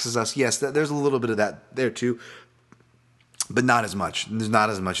and taxes us. Yes, there's a little bit of that there, too. But not as much. There's not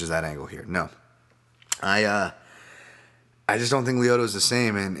as much as that angle here. No. I just don't think Lyoto is the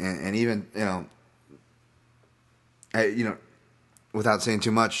same, and even without saying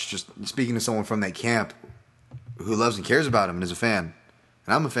too much, just speaking to someone from that camp who loves and cares about him and is a fan,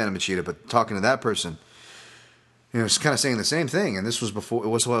 and I'm a fan of Machida, but talking to that person, it's kind of saying the same thing. And this was before it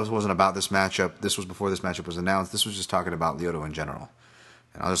wasn't about this matchup. This was before this matchup was announced. This was just talking about Lyoto in general,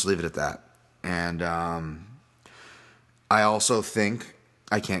 and I'll just leave it at that. And I also think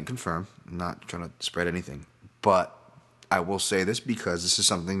I can't confirm. I'm not trying to spread anything, but I will say this because this is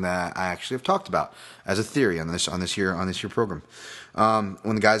something that I actually have talked about as a theory on this here program.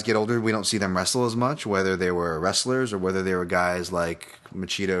 When the guys get older, we don't see them wrestle as much, whether they were wrestlers or whether they were guys like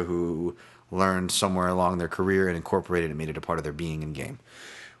Machida who learned somewhere along their career and incorporated and made it a part of their being in game.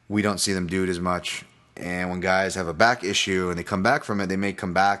 We don't see them do it as much. And when guys have a back issue and they come back from it, they may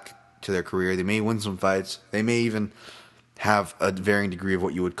come back to their career. They may win some fights. They may even have a varying degree of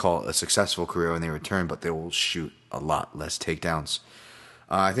what you would call a successful career when they return, but they will shoot a lot less takedowns.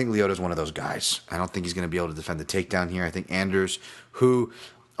 I think Lyoto is one of those guys. I don't think he's going to be able to defend the takedown here. I think Anders, who,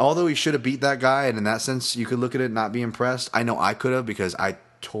 although he should have beat that guy, and in that sense you could look at it and not be impressed. I know I could have because I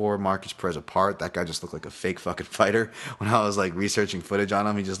tore Marcus Perez apart. That guy just looked like a fake fucking fighter. When I was researching footage on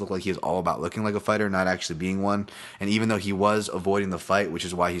him, he just looked like he was all about looking like a fighter, not actually being one. And even though he was avoiding the fight, which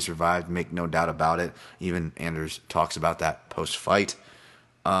is why he survived, make no doubt about it. Even Anders talks about that post-fight.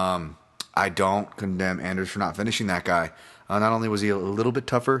 I don't condemn Anders for not finishing that guy. Not only was he a little bit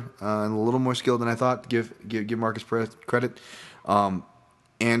tougher and a little more skilled than I thought, give Marcus Perez credit.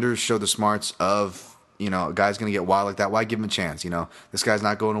 Anders showed the smarts of, a guy's going to get wild like that. Why give him a chance? This guy's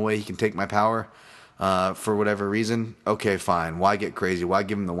not going away. He can take my power for whatever reason. Okay, fine. Why get crazy? Why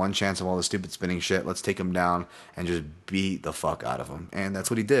give him the one chance of all the stupid spinning shit? Let's take him down and just beat the fuck out of him. And that's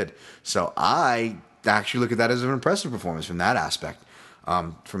what he did. So I actually look at that as an impressive performance from that aspect.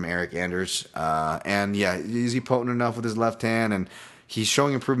 From Eric Anders. And yeah, is he potent enough with his left hand? And he's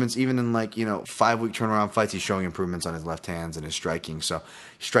showing improvements even in 5-week turnaround fights. He's showing improvements on his left hands and his striking. So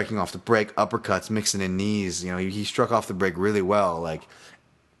he's striking off the break, uppercuts, mixing in knees. He struck off the break really well.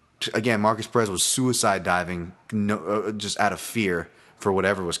 Again, Marcus Perez was suicide diving, just out of fear for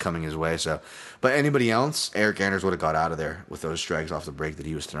whatever was coming his way. So, but anybody else, Eric Anders would have got out of there with those strikes off the break that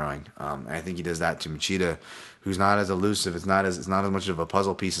he was throwing. And I think he does that to Machida, who's not as elusive. It's not as much of a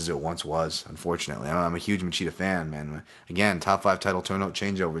puzzle piece as it once was. Unfortunately, I'm a huge Machida fan, man. Again, top 5 title turnout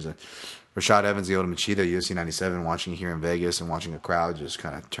changeovers. Rashad Evans, Lyoto Machida, UFC 97, watching it here in Vegas and watching a crowd just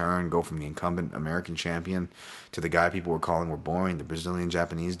kind of go from the incumbent American champion to the guy people were calling were boring, the Brazilian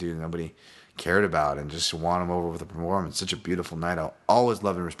Japanese dude nobody cared about, and just won him over with a performance. Such a beautiful night. I'll always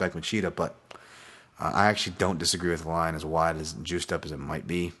love and respect Machida, but I actually don't disagree with the line as wide as juiced up as it might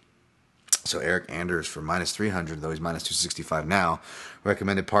be. So Eric Anders for -300, though he's -265 now,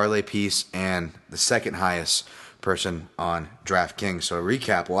 recommended parlay piece and the second highest person on DraftKings. So a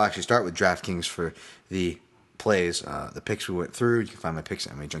recap, we'll actually start with DraftKings for the plays. The picks we went through, you can find my picks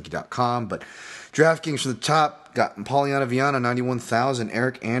at MMAJunkie.com. But DraftKings from the top got Pauliana Viana 91,000,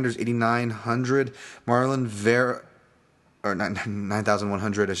 Eric Anders 8,900, Marlon Vera. Or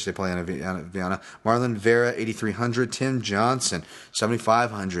 9,100, I should say, Pauliana Viana. Marlon Vera, 8,300. Tim Johnson,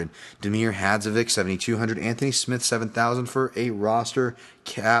 7,500. Demir Hadzovic, 7,200. Anthony Smith, 7,000 for a roster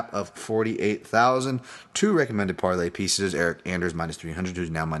cap of 48,000. Two recommended parlay pieces. Eric Anders, minus 300,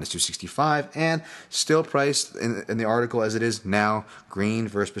 who's now minus 265. And still priced in the article as it is now, Green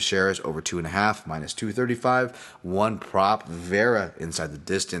versus Basharish over 2.5, minus 235. One prop, Vera inside the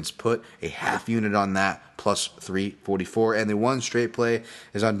distance. Put a half unit on that, plus 344. And the one straight play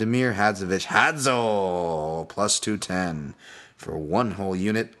is on Demir Hadzovic. Hadzo, plus 210. For one whole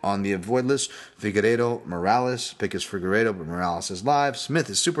unit on the avoid list. Figueiredo, Morales. Pick is Figueiredo, but Morales is live.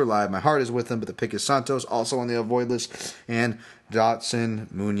 Smith is super live. My heart is with him, but the pick is Santos, also on the avoid list. And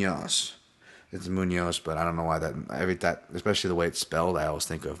Dotson Munoz. It's Munoz, but I don't know why that, especially the way it's spelled, I always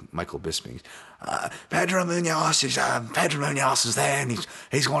think of Michael Bisping. Pedro Munoz is there, and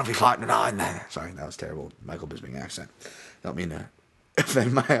he's going to be fighting tonight. Sorry, that was terrible. Michael Bisping accent. Don't mean to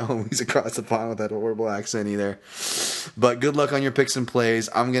offend my homies across the pond with that horrible accent either. But good luck on your picks and plays.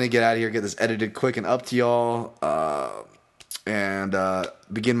 I'm going to get out of here, get this edited quick and up to y'all, and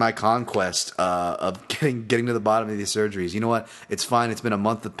begin my conquest of getting to the bottom of these surgeries. You know what? It's fine. It's been a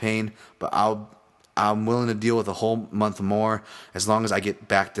month of pain, but I'm willing to deal with a whole month more as long as I get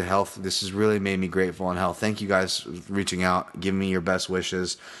back to health. This has really made me grateful in health. Thank you guys for reaching out, giving me your best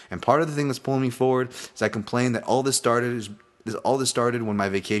wishes. And part of the thing that's pulling me forward is I complained that all this started when my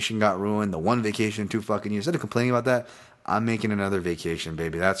vacation got ruined. The one vacation in 2 fucking years. Instead of complaining about that, I'm making another vacation,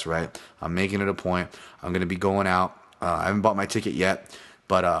 baby. That's right. I'm making it a point. I'm going to be going out. I haven't bought my ticket yet,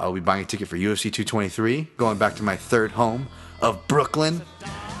 but I'll be buying a ticket for UFC 223, going back to my third home of Brooklyn.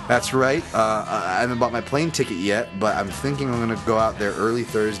 That's right. I haven't bought my plane ticket yet, but I'm thinking I'm going to go out there early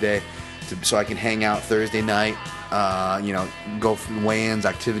Thursday so I can hang out Thursday night, go for weigh-ins,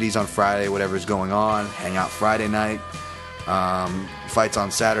 activities on Friday, whatever's going on, hang out Friday night, fights on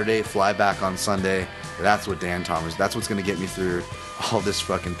Saturday, fly back on Sunday. That's what Dan Thomas, that's what's going to get me through all this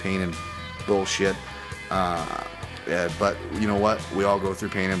fucking pain and bullshit. But you know what? We all go through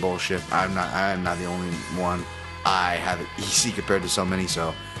pain and bullshit. I am not the only one. I have it easy compared to so many,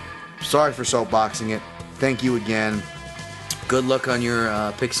 so sorry for soapboxing it. Thank you again. Good luck on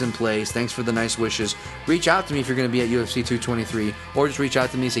your picks and plays. Thanks for the nice wishes. Reach out to me if you're going to be at UFC 223, or just reach out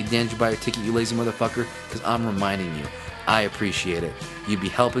to me and say, Dan, did you buy your ticket, you lazy motherfucker? Because I'm reminding you. I appreciate it. You'd be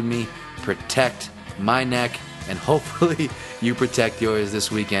helping me protect my neck, and hopefully you protect yours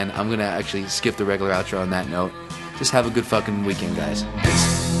this weekend. I'm going to actually skip the regular outro on that note. Just have a good fucking weekend, guys.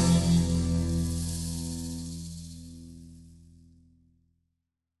 Peace.